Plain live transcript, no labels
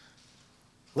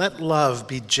Let love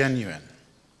be genuine.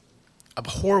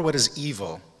 Abhor what is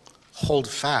evil. Hold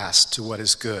fast to what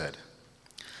is good.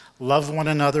 Love one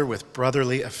another with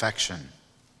brotherly affection.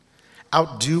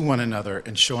 Outdo one another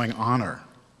in showing honor.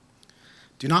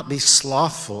 Do not be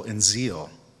slothful in zeal.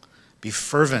 Be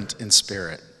fervent in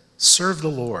spirit. Serve the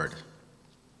Lord.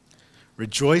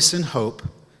 Rejoice in hope.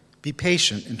 Be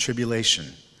patient in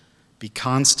tribulation. Be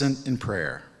constant in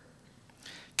prayer.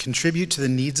 Contribute to the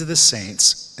needs of the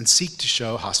saints and seek to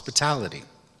show hospitality.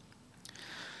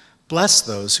 Bless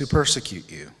those who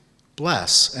persecute you.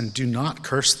 Bless and do not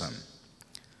curse them.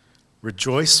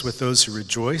 Rejoice with those who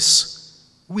rejoice.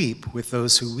 Weep with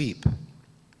those who weep.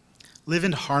 Live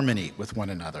in harmony with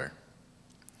one another.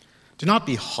 Do not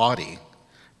be haughty,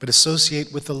 but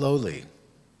associate with the lowly.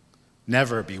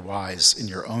 Never be wise in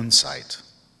your own sight.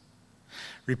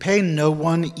 Repay no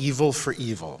one evil for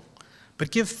evil,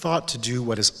 but give thought to do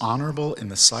what is honorable in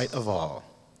the sight of all.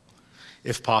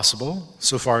 If possible,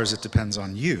 so far as it depends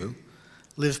on you,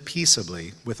 live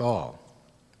peaceably with all.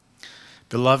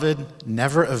 Beloved,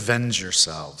 never avenge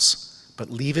yourselves,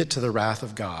 but leave it to the wrath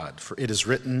of God, for it is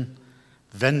written,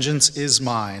 "Vengeance is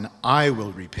mine, I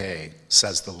will repay,"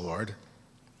 says the Lord.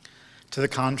 To the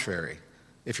contrary,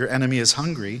 if your enemy is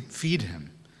hungry, feed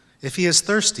him. If he is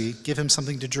thirsty, give him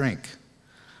something to drink.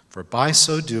 For by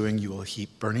so doing you will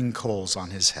heap burning coals on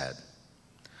his head.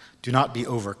 Do not be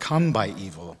overcome by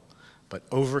evil, but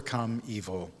overcome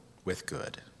evil with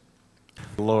good.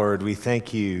 Lord, we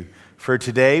thank you for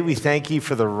today. We thank you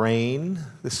for the rain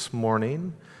this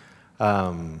morning.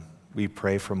 We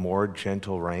pray for more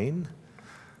gentle rain.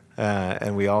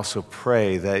 And we also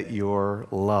pray that your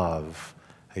love,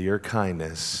 your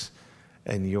kindness,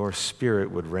 and your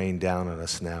spirit would rain down on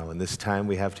us now in this time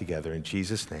we have together. In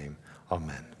Jesus' name,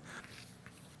 amen.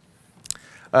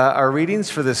 Our readings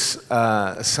for this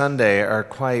Sunday are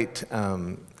quite,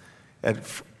 they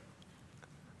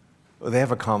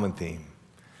have a common theme.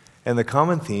 And the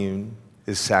common theme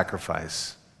is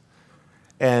sacrifice.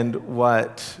 And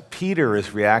what Peter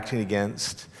is reacting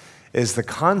against is the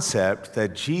concept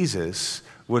that Jesus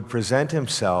would present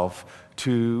himself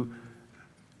to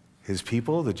his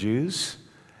people, the Jews,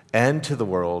 and to the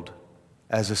world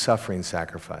as a suffering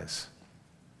sacrifice.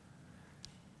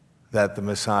 That the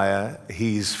Messiah,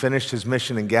 he's finished his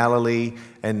mission in Galilee,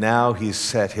 and now he's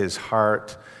set his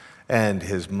heart and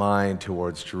his mind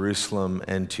towards Jerusalem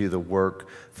and to the work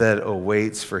that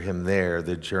awaits for him there,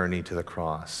 the journey to the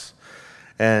cross.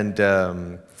 And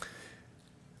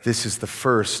this is the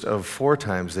first of 4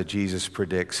 times that Jesus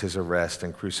predicts his arrest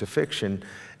and crucifixion.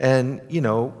 And, you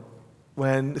know,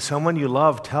 when someone you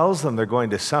love tells them they're going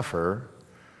to suffer,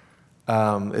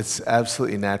 it's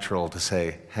absolutely natural to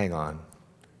say, hang on.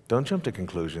 Don't jump to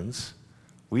conclusions.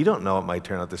 We don't know it might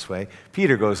turn out this way.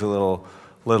 Peter goes a little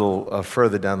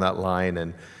further down that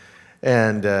line,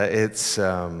 and it's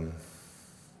I'm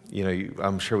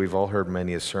sure we've all heard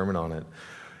many a sermon on it,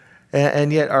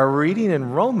 and yet our reading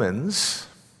in Romans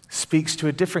speaks to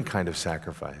a different kind of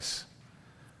sacrifice.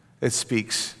 It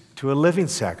speaks to a living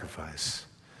sacrifice,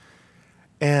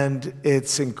 and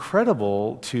it's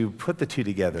incredible to put the two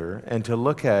together and to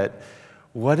look at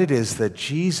what it is that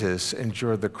Jesus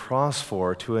endured the cross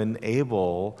for to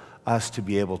enable us to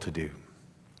be able to do.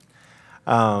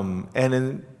 And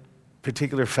in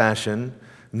particular fashion,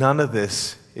 none of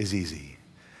this is easy.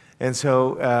 And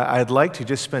so I'd like to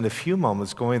just spend a few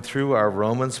moments going through our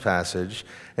Romans passage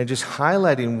and just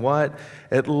highlighting what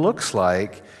it looks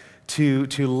like to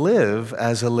live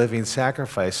as a living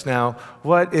sacrifice. Now,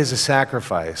 what is a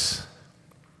sacrifice?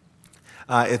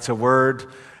 It's a word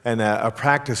and a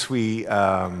practice we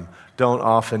don't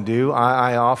often do.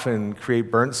 I often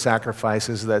create burnt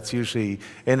sacrifices. That's usually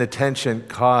inattention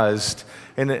caused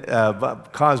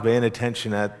by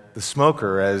inattention at the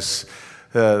smoker as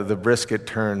the brisket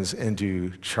turns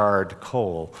into charred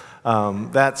coal.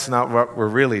 That's not what we're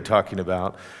really talking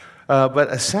about.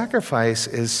 But a sacrifice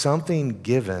is something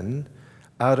given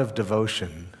out of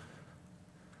devotion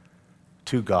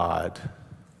to God.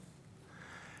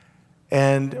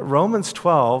 And Romans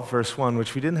 12, verse 1,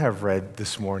 which we didn't have read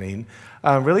this morning,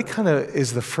 really kind of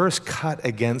is the first cut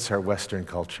against our Western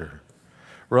culture.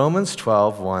 Romans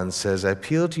 12:1 says, "I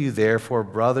appeal to you therefore,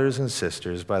 brothers and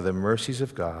sisters, by the mercies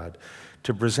of God,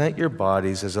 to present your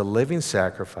bodies as a living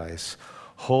sacrifice,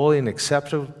 holy and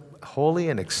acceptable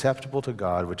to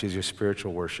God, which is your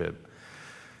spiritual worship."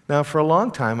 Now, for a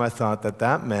long time, I thought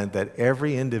that meant that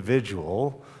every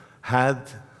individual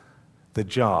had the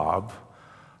job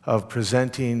of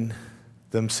presenting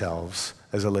themselves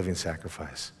as a living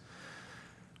sacrifice.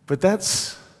 But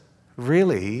that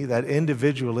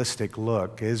individualistic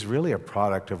look is really a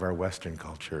product of our Western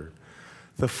culture.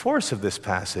 The force of this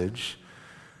passage,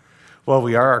 well,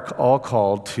 we are all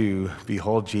called to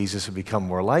behold Jesus and become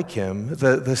more like him.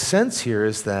 The sense here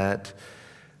is that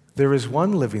there is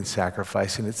one living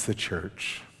sacrifice, and it's the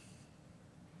church.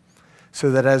 So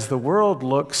that as the world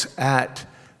looks at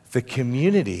the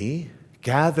community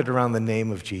gathered around the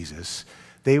name of Jesus,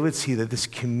 they would see that this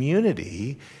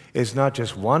community is not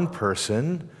just one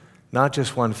person, not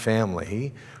just one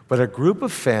family, but a group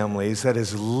of families that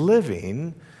is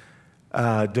living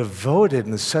devoted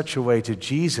in such a way to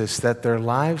Jesus that their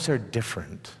lives are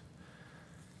different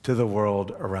to the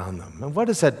world around them. And what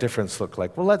does that difference look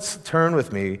like? Well, let's turn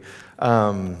with me,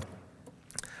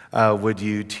 would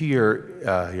you, to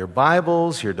your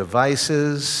Bibles, your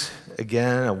devices.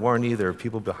 Again, I warn you, there are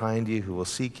people behind you who will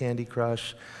see Candy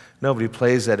Crush. Nobody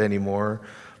plays that anymore,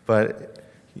 but,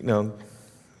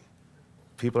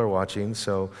 people are watching.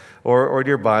 So, or to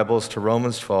your Bibles, to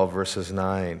Romans 12, verses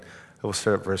 9. We'll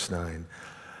start at verse 9.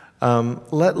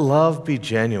 Let love be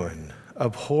genuine.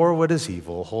 Abhor what is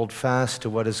evil. Hold fast to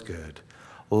what is good.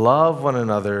 Love one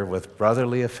another with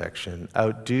brotherly affection.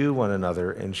 Outdo one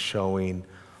another in showing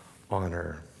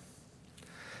honor.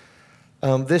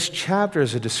 This chapter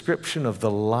is a description of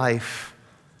the life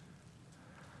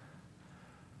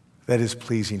that is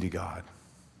pleasing to God.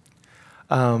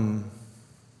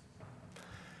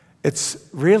 It's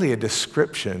really a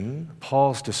description,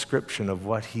 Paul's description of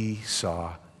what he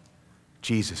saw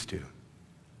Jesus do.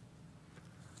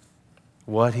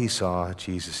 What he saw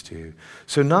Jesus do.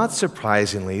 So not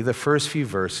surprisingly, the first few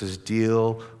verses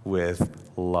deal with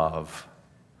love.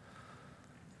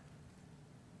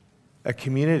 A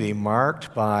community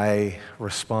marked by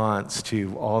response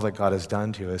to all that God has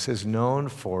done to us is known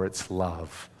for its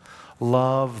love.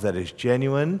 Love that is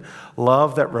genuine,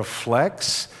 love that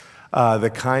reflects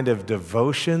the kind of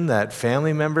devotion that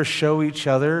family members show each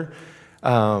other,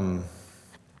 and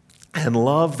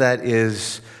love that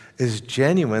is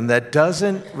genuine, that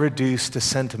doesn't reduce to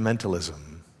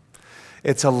sentimentalism.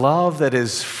 It's a love that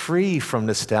is free from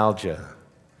nostalgia.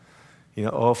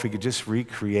 If we could just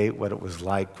recreate what it was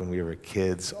like when we were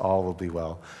kids, all will be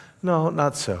well. No,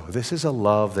 not so. This is a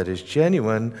love that is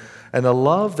genuine and a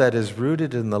love that is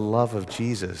rooted in the love of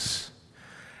Jesus.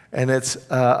 And it's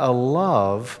a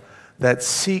love that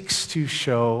seeks to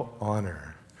show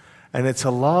honor. And it's a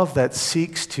love that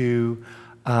seeks to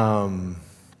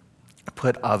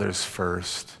put others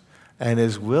first and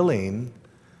is willing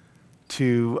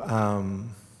to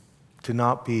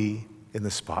not be in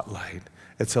the spotlight.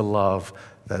 It's a love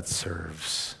that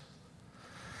serves.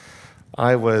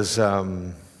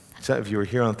 If you were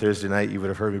here on Thursday night, you would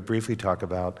have heard me briefly talk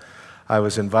about, I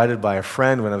was invited by a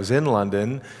friend when I was in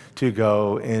London to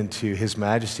go into His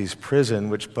Majesty's prison,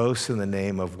 which boasts in the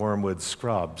name of Wormwood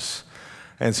Scrubs.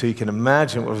 And so you can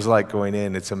imagine what it was like going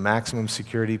in. It's a maximum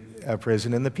security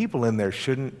prison, and the people in there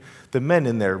the men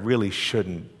in there really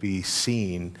shouldn't be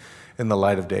seen in the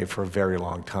light of day for a very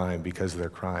long time because of their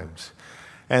crimes.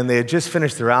 And they had just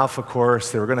finished their Alpha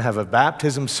course. They were going to have a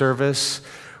baptism service,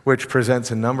 which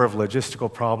presents a number of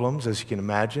logistical problems, as you can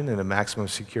imagine, in a maximum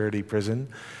security prison.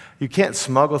 You can't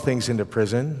smuggle things into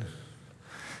prison.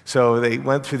 So they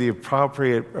went through the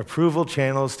appropriate approval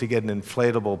channels to get an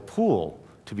inflatable pool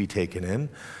to be taken in.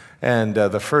 And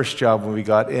the first job when we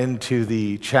got into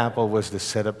the chapel was to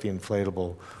set up the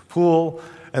inflatable pool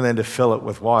and then to fill it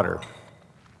with water.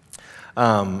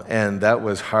 And that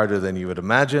was harder than you would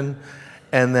imagine.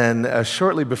 And then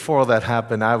shortly before that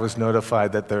happened, I was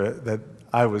notified that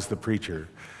I was the preacher.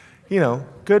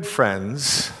 Good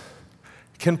friends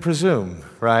can presume,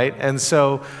 right? And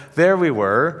so there we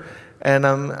were, and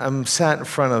I'm sat in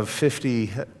front of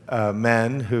 50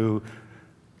 men who,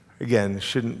 again,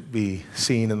 shouldn't be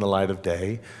seen in the light of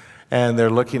day, and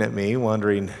they're looking at me,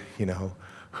 wondering,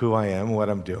 who I am, what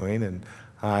I'm doing, and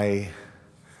I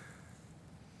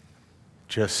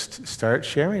just start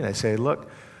sharing. I say, look,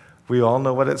 we all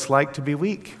know what it's like to be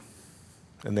weak.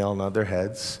 And they all nod their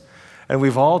heads. And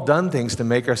we've all done things to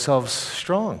make ourselves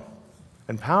strong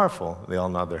and powerful. They all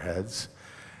nod their heads.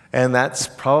 And that's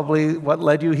probably what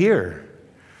led you here.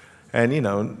 And,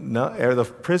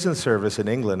 the prison service in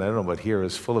England, I don't know about here,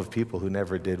 is full of people who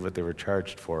never did what they were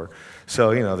charged for.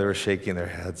 So, they were shaking their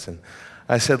heads. And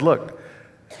I said, look,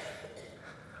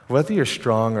 whether you're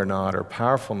strong or not or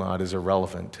powerful or not is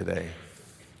irrelevant today.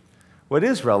 What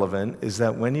is relevant is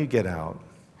that when you get out,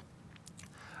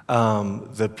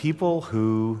 the people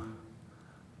who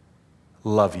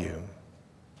love you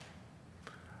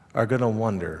are going to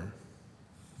wonder,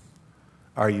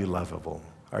 are you lovable?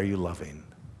 Are you loving?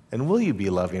 And will you be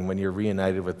loving when you're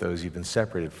reunited with those you've been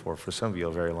separated for some of you,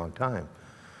 a very long time?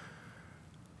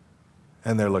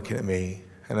 And they're looking at me,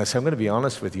 And I said, I'm going to be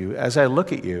honest with you. As I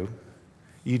look at you,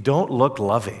 you don't look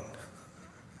loving.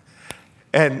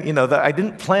 And, I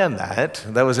didn't plan that.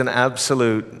 That was an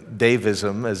absolute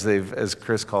Davism, as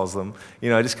Chris calls them.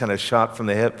 I just kind of shot from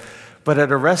the hip. But it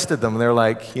arrested them, and they're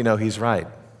like, he's right.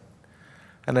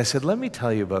 And I said, let me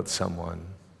tell you about someone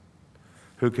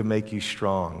who can make you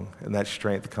strong, and that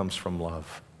strength comes from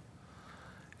love.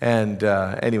 And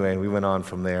anyway, we went on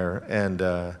from there, and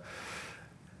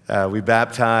we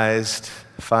baptized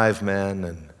 5 men,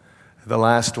 and the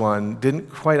last one didn't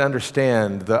quite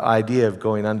understand the idea of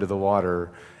going under the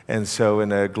water. And so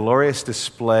in a glorious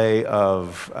display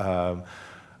of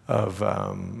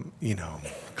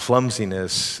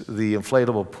clumsiness, the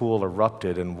inflatable pool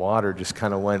erupted and water just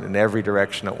kind of went in every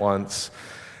direction at once.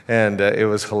 And it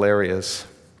was hilarious.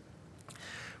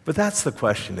 But that's the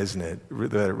question, isn't it,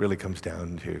 that it really comes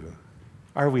down to?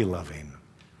 Are we loving?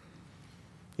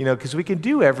 Because we can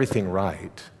do everything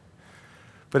right.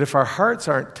 But if our hearts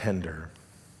aren't tender,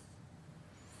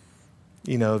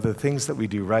 the things that we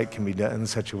do right can be done in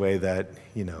such a way that,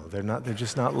 they're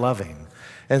just not loving.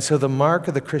 And so the mark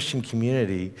of the Christian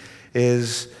community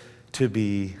is to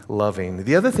be loving.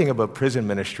 The other thing about prison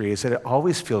ministry is that it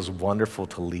always feels wonderful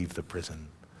to leave the prison.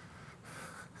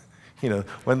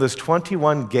 When those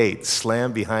 21 gates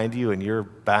slam behind you and you're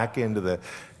back into the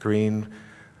green,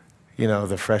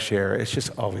 the fresh air, it's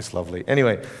just always lovely.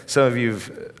 Anyway, some of you've,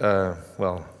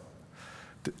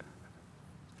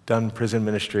 done prison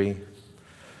ministry,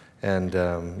 and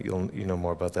you know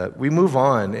more about that. We move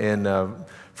on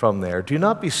from there. Do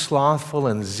not be slothful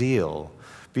in zeal.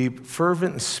 Be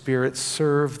fervent in spirit.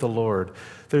 Serve the Lord.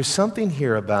 There's something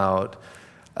here about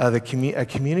a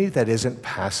community that isn't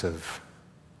passive.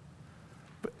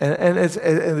 And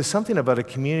there's something about a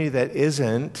community that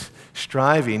isn't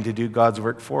striving to do God's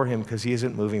work for him because he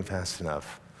isn't moving fast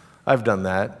enough. I've done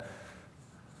that.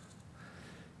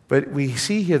 But we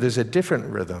see here there's a different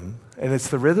rhythm, and it's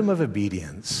the rhythm of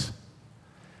obedience.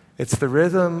 It's the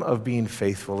rhythm of being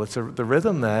faithful. It's the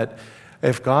rhythm that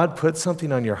if God puts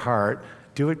something on your heart,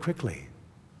 do it quickly.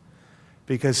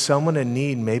 Because someone in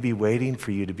need may be waiting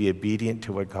for you to be obedient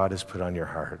to what God has put on your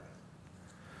heart.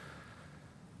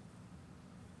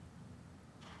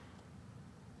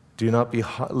 Do not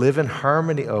live in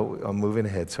harmony. Oh, I'm moving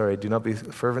ahead. Sorry. Do not be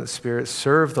fervent in spirit.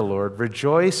 Serve the Lord.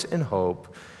 Rejoice in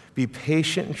hope. Be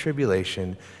patient in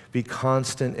tribulation. Be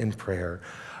constant in prayer.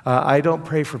 I don't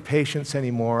pray for patience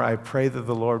anymore. I pray that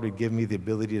the Lord would give me the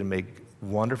ability to make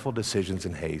wonderful decisions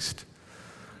in haste.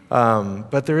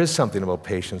 But there is something about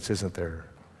patience, isn't there?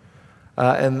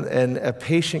 And a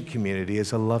patient community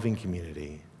is a loving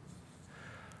community.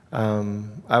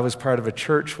 I was part of a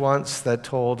church once that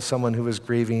told someone who was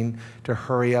grieving to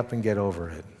hurry up and get over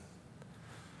it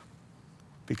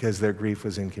because their grief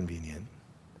was inconvenient.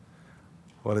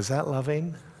 Well, is that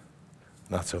loving?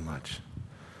 Not so much.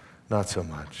 Not so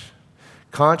much.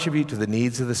 Contribute to the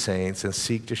needs of the saints and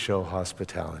seek to show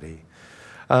hospitality.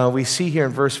 We see here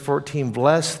in verse 14,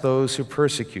 bless those who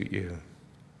persecute you.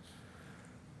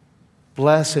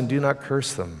 Bless and do not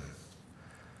curse them.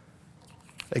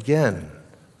 Again,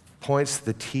 points to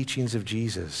the teachings of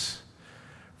Jesus.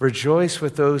 Rejoice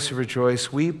with those who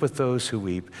rejoice, weep with those who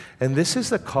weep. And this is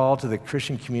the call to the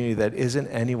Christian community that isn't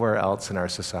anywhere else in our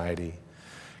society.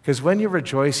 Because when you're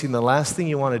rejoicing, the last thing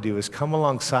you want to do is come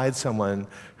alongside someone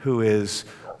who is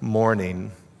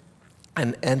mourning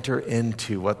and enter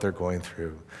into what they're going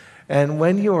through. And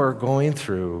when you're going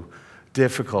through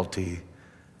difficulty,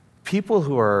 people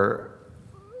who are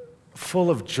full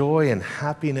of joy and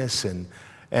happiness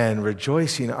and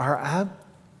rejoicing are,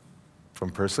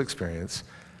 from personal experience,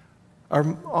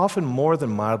 are often more than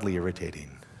mildly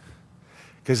irritating.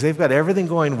 Because they've got everything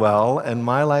going well, and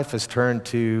my life has turned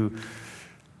to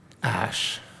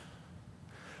ash.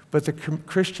 But the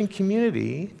Christian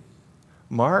community,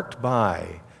 marked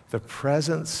by the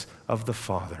presence of the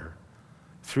Father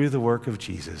through the work of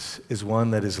Jesus, is one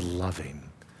that is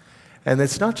loving. And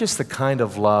it's not just the kind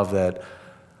of love that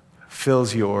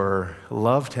fills your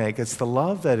love tank. It's the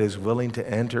love that is willing to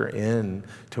enter in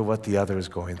to what the other is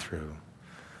going through.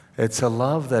 It's a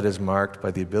love that is marked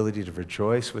by the ability to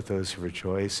rejoice with those who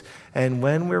rejoice. And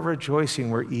when we're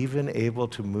rejoicing, we're even able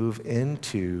to move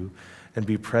into and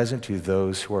be present to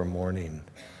those who are mourning,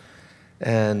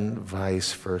 and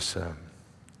vice versa.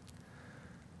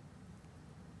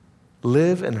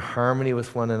 Live in harmony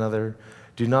with one another.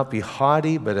 Do not be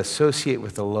haughty, but associate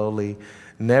with the lowly.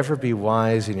 Never be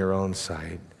wise in your own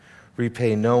sight.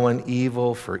 Repay no one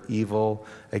evil for evil.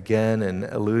 Again, an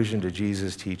allusion to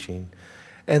Jesus' teaching.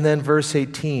 And then verse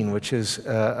 18, which is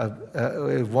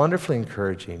wonderfully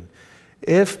encouraging.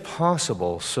 If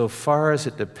possible, so far as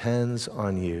it depends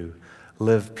on you,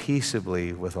 live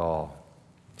peaceably with all.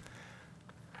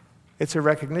 It's a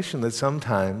recognition that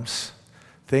sometimes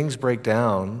things break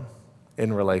down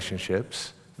in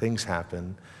relationships, things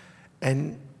happen,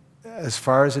 and as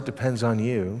far as it depends on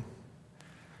you,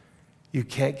 you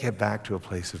can't get back to a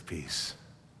place of peace.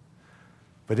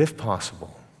 But if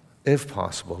possible,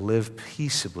 live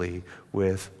peaceably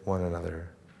with one another.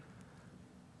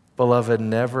 Beloved,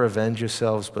 never avenge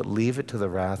yourselves, but leave it to the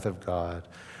wrath of God.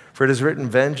 For it is written,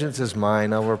 vengeance is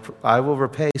mine, I will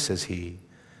repay, says he.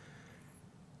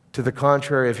 To the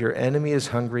contrary, if your enemy is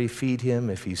hungry, feed him.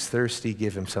 If he's thirsty,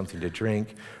 give him something to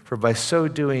drink. For by so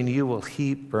doing, you will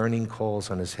heap burning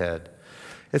coals on his head.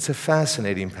 It's a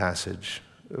fascinating passage,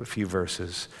 a few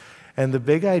verses. And the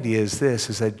big idea is this,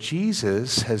 is that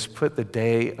Jesus has put the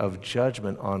day of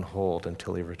judgment on hold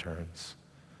until he returns.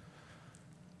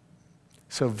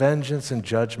 So vengeance and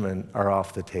judgment are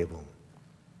off the table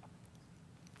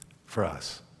for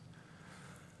us.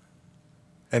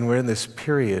 And we're in this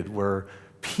period where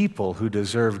people who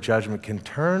deserve judgment can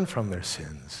turn from their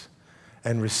sins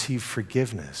and receive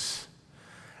forgiveness.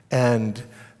 And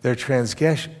their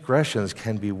transgressions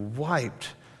can be wiped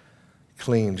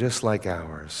clean, just like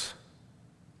ours.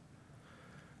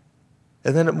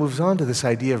 And then it moves on to this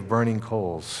idea of burning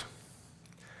coals.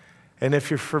 And if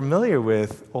you're familiar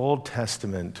with Old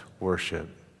Testament worship,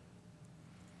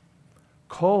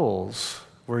 coals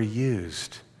were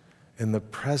used in the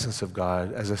presence of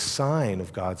God as a sign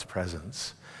of God's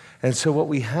presence. And so what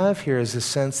we have here is a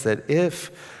sense that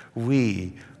if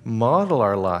we model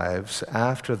our lives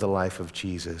after the life of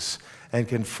Jesus and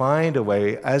can find a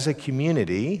way as a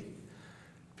community,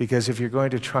 because if you're going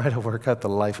to try to work out the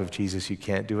life of Jesus, you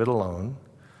can't do it alone.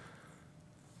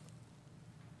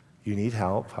 You need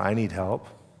help. I need help.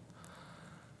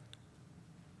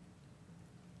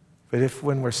 But if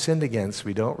when we're sinned against,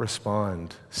 we don't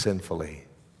respond sinfully,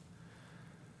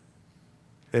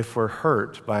 if we're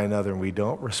hurt by another and we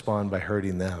don't respond by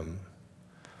hurting them,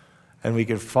 and we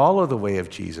can follow the way of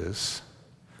Jesus,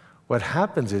 what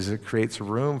happens is it creates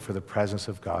room for the presence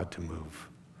of God to move.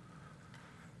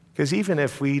 Because even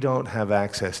if we don't have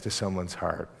access to someone's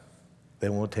heart, they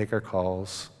won't take our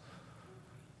calls,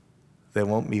 they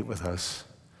won't meet with us.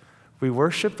 We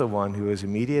worship the one who has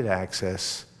immediate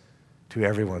access to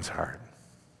everyone's heart.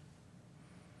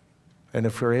 And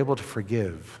if we're able to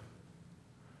forgive,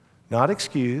 not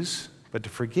excuse, but to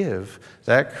forgive,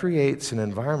 that creates an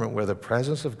environment where the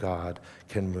presence of God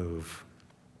can move.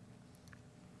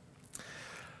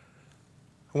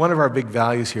 One of our big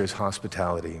values here is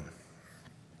hospitality.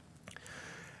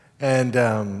 And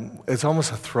it's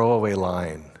almost a throwaway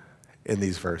line in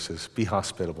these verses, be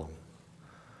hospitable.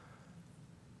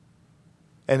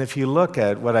 And if you look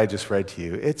at what I just read to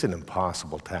you, it's an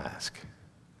impossible task.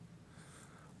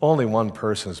 Only one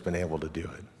person's been able to do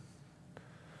it.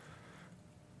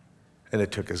 And it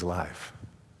took his life,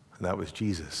 and that was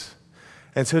Jesus.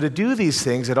 And so to do these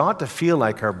things, it ought to feel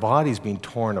like our body's being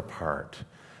torn apart,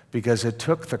 because it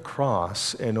took the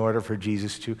cross in order for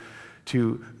Jesus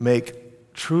to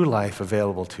make true life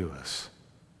available to us.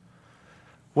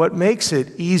 What makes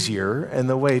it easier, and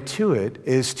the way to it,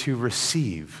 is to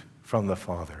receive from the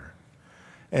Father,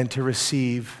 and to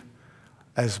receive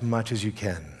as much as you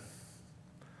can.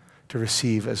 To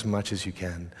receive as much as you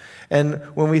can. And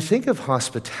when we think of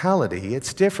hospitality,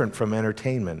 it's different from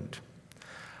entertainment.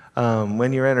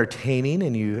 When you're entertaining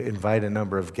and you invite a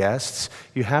number of guests,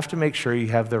 you have to make sure you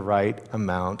have the right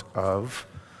amount of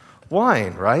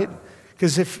wine, right?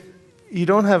 Because if you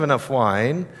don't have enough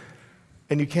wine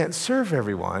and you can't serve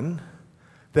everyone,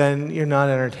 then you're not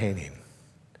entertaining.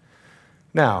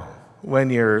 Now, when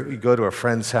you go to a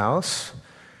friend's house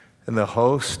and the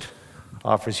host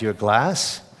offers you a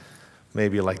glass,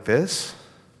 maybe like this.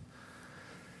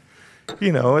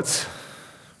 You know, it's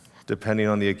depending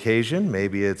on the occasion.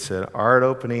 Maybe it's an art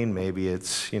opening. Maybe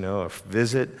it's, a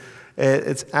visit.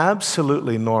 It's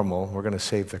absolutely normal. We're going to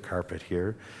save the carpet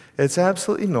here. It's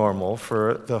absolutely normal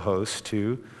for the host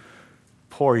to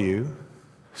pour you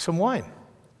some wine.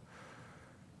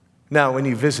 Now, when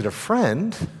you visit a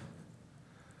friend,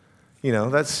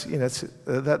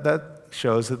 that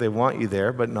shows that they want you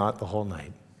there, but not the whole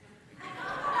night.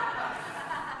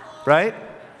 Right?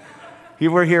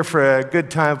 You were here for a good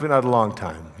time, but not a long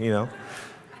time,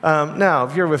 Now,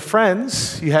 if you're with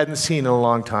friends you hadn't seen in a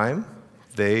long time,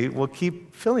 they will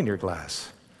keep filling your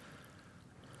glass.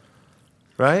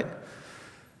 Right?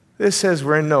 This says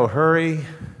we're in no hurry.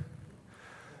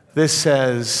 This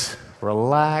says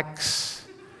relax.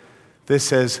 This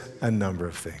says a number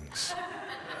of things.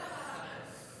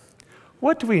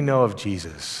 What do we know of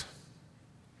Jesus?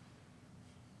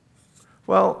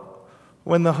 Well,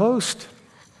 when the host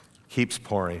keeps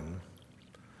pouring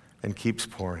and keeps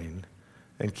pouring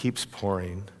and keeps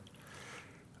pouring.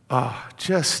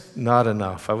 Just not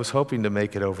enough. I was hoping to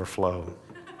make it overflow.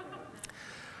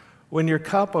 When your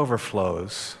cup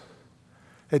overflows,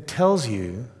 it tells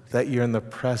you that you're in the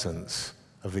presence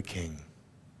of the King.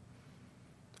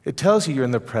 It tells you you're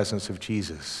in the presence of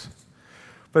Jesus.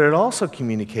 But it also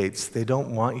communicates they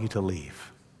don't want you to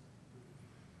leave.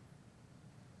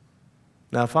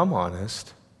 Now, if I'm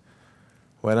honest,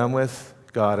 when I'm with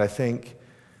God, I think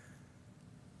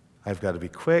I've got to be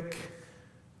quick.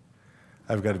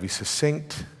 I've got to be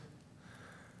succinct.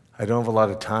 I don't have a lot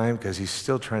of time because he's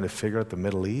still trying to figure out the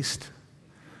Middle East.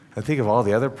 I think of all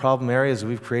the other problem areas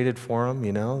we've created for him,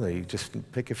 that you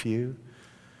just pick a few.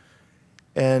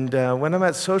 And when I'm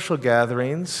at social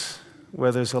gatherings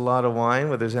where there's a lot of wine,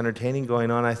 where there's entertaining going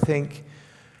on, I think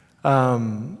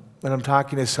when I'm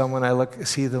talking to someone,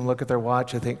 see them look at their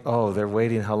watch, I think, they're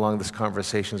waiting how long this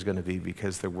conversation is going to be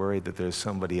because they're worried that there's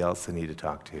somebody else they need to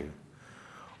talk to.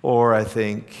 Or I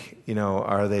think,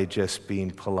 are they just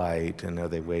being polite and are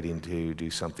they waiting to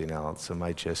do something else? Am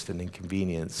I just an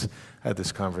inconvenience at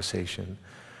this conversation?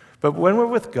 But when we're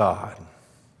with God,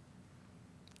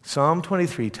 Psalm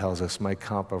 23 tells us, my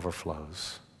cup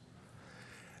overflows.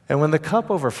 And when the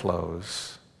cup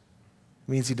overflows,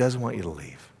 it means he doesn't want you to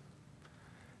leave.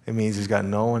 It means he's got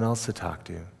no one else to talk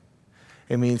to.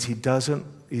 It means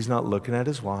he's not looking at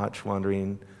his watch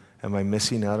wondering, am I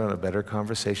missing out on a better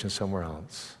conversation somewhere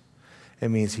else? It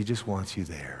means he just wants you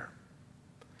there.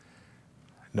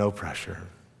 No pressure.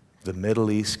 The Middle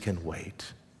East can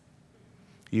wait.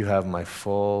 You have my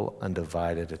full,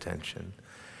 undivided attention.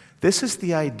 This is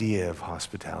the idea of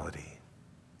hospitality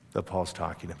that Paul's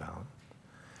talking about.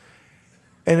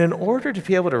 And in order to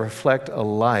be able to reflect a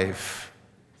life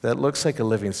that looks like a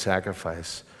living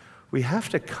sacrifice, we have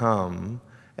to come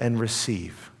and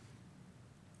receive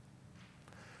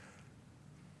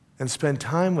and spend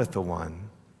time with the one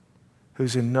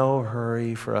who's in no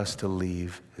hurry for us to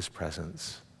leave his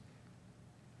presence.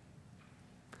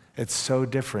 It's so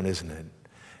different, isn't it?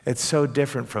 It's so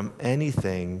different from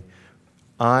anything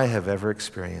I have ever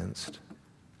experienced.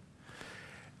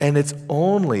 And it's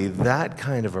only that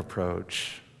kind of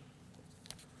approach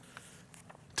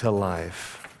to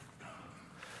life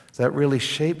that really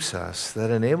shapes us,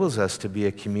 that enables us to be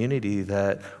a community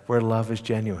where love is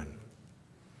genuine.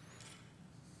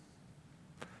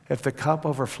 If the cup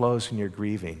overflows and you're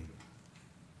grieving,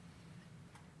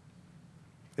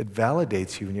 it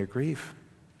validates you in your grief.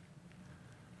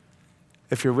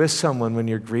 If you're with someone when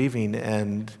you're grieving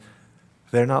and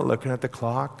they're not looking at the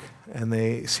clock and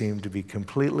they seem to be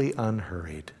completely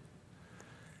unhurried,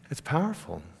 it's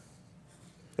powerful.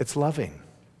 It's loving.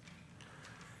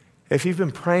 If you've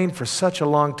been praying for such a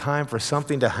long time for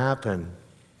something to happen,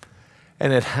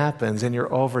 and it happens and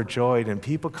you're overjoyed and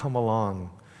people come along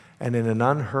and in an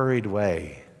unhurried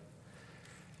way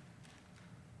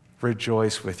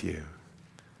rejoice with you,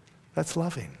 that's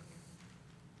loving.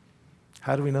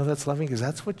 How do we know that's loving? Because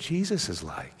that's what Jesus is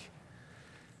like.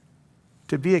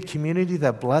 To be a community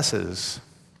that blesses,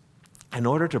 in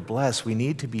order to bless, we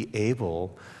need to be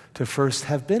able to first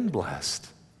have been blessed.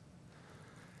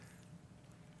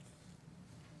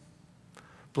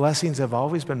 Blessings have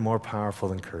always been more powerful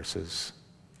than curses.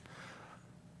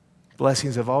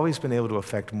 Blessings have always been able to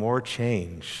affect more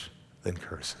change than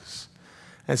curses.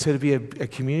 And so to be a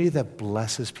community that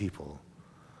blesses people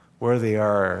where they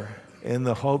are in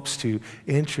the hopes to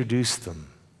introduce them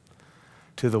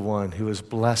to the one who has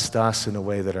blessed us in a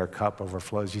way that our cup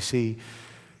overflows. You see,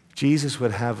 Jesus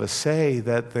would have us say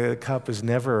that the cup is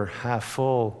never half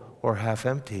full or half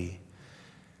empty,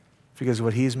 because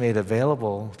what he's made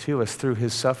available to us through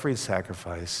his suffering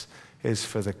sacrifice is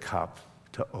for the cup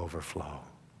to overflow.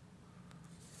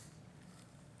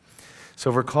 So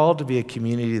we're called to be a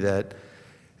community that,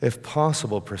 if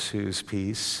possible, pursues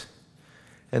peace,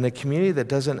 and a community that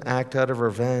doesn't act out of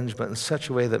revenge, but in such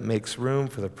a way that makes room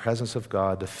for the presence of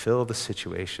God to fill the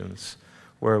situations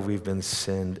where we've been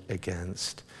sinned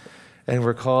against. And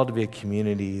we're called to be a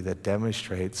community that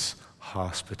demonstrates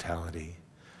hospitality.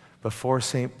 Before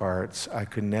St. Bart's, I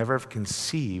could never have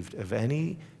conceived of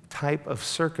any type of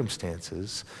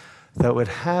circumstances that would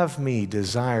have me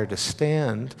desire to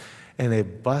stand in a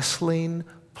bustling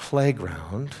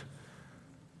playground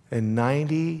in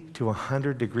 90 to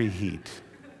 100 degree heat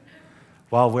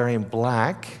while wearing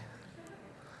black,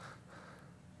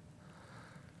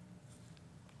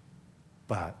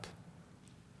 but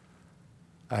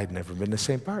I'd never been to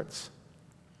St. Bart's.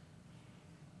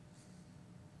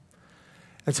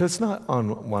 And so it's not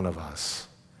on one of us,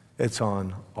 it's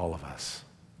on all of us.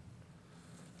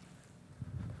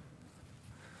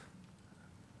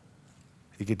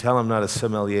 You could tell I'm not a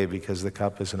sommelier because the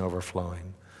cup isn't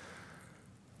overflowing.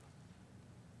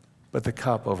 But the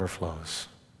cup overflows.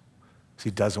 So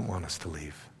he doesn't want us to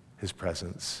leave his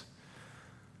presence.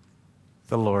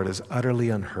 The Lord is utterly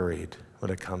unhurried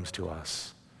when it comes to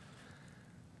us.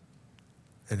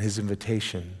 And his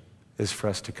invitation is for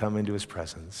us to come into his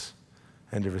presence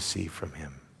and to receive from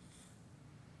him.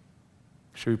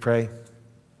 Should we pray?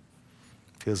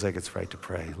 Feels like it's right to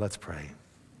pray. Let's pray.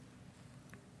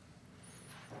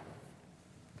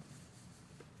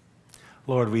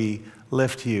 Lord, we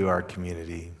lift to you our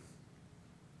community.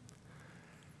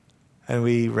 And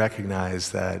we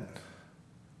recognize that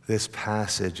this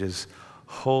passage is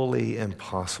wholly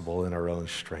impossible in our own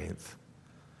strength.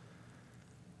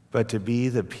 But to be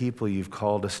the people you've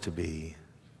called us to be,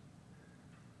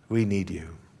 we need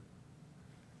you.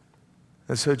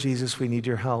 And so, Jesus, we need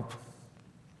your help.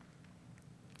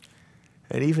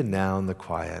 And even now in the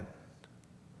quiet,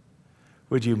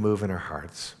 would you move in our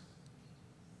hearts?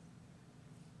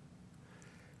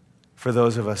 For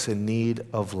those of us in need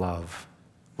of love,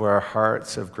 where our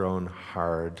hearts have grown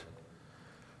hard,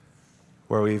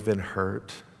 where we've been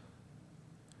hurt,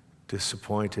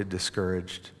 disappointed,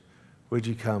 discouraged, would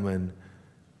you come and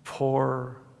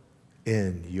pour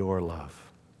in your love?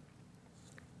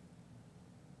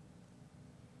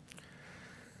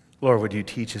 Lord, would you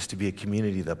teach us to be a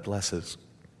community that blesses?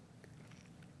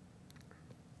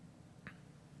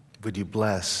 Would you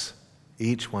bless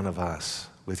each one of us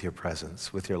with your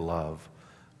presence, with your love,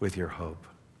 with your hope?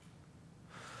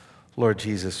 Lord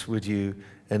Jesus, would you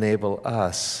enable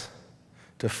us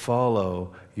to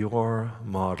follow your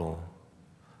model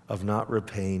of not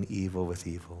repaying evil with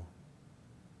evil?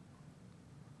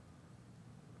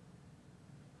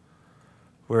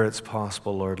 Where it's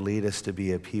possible, Lord, lead us to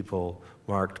be a people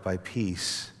marked by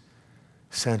peace,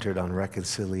 centered on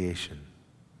reconciliation.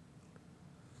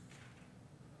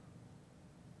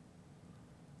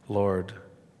 Lord,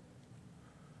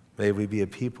 may we be a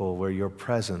people where your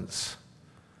presence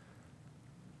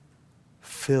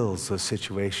fills those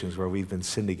situations where we've been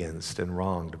sinned against and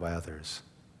wronged by others.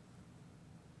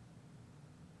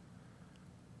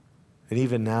 And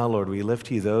even now, Lord, we lift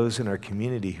to you those in our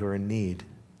community who are in need.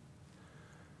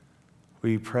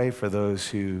 We pray for those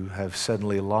who have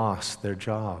suddenly lost their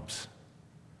jobs.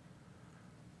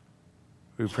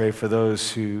 We pray for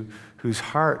those whose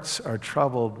hearts are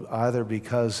troubled either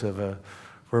because of a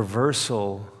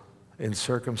reversal in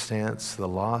circumstance, the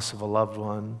loss of a loved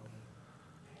one,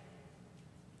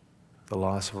 the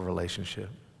loss of a relationship.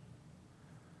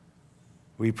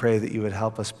 We pray that you would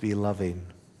help us be loving.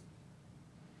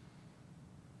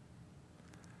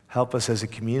 Help us as a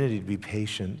community to be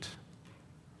patient.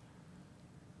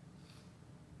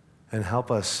 And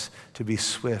help us to be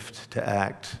swift to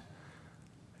act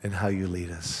in how you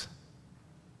lead us.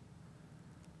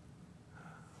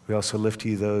 We also lift to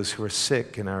you those who are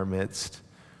sick in our midst,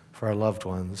 for our loved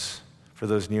ones, for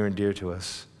those near and dear to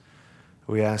us.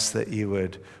 We ask that you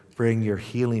would bring your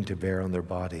healing to bear on their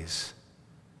bodies.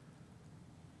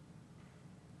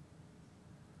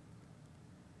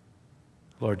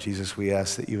 Lord Jesus, we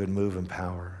ask that you would move in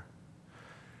power,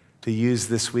 to use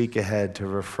this week ahead to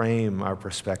reframe our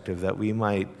perspective, that we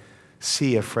might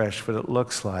see afresh what it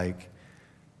looks like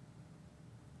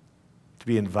to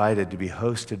be invited to be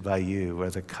hosted by you where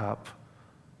the cup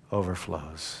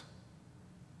overflows.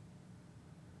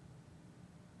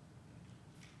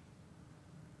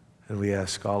 And we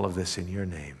ask all of this in your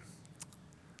name.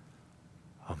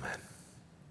 Amen.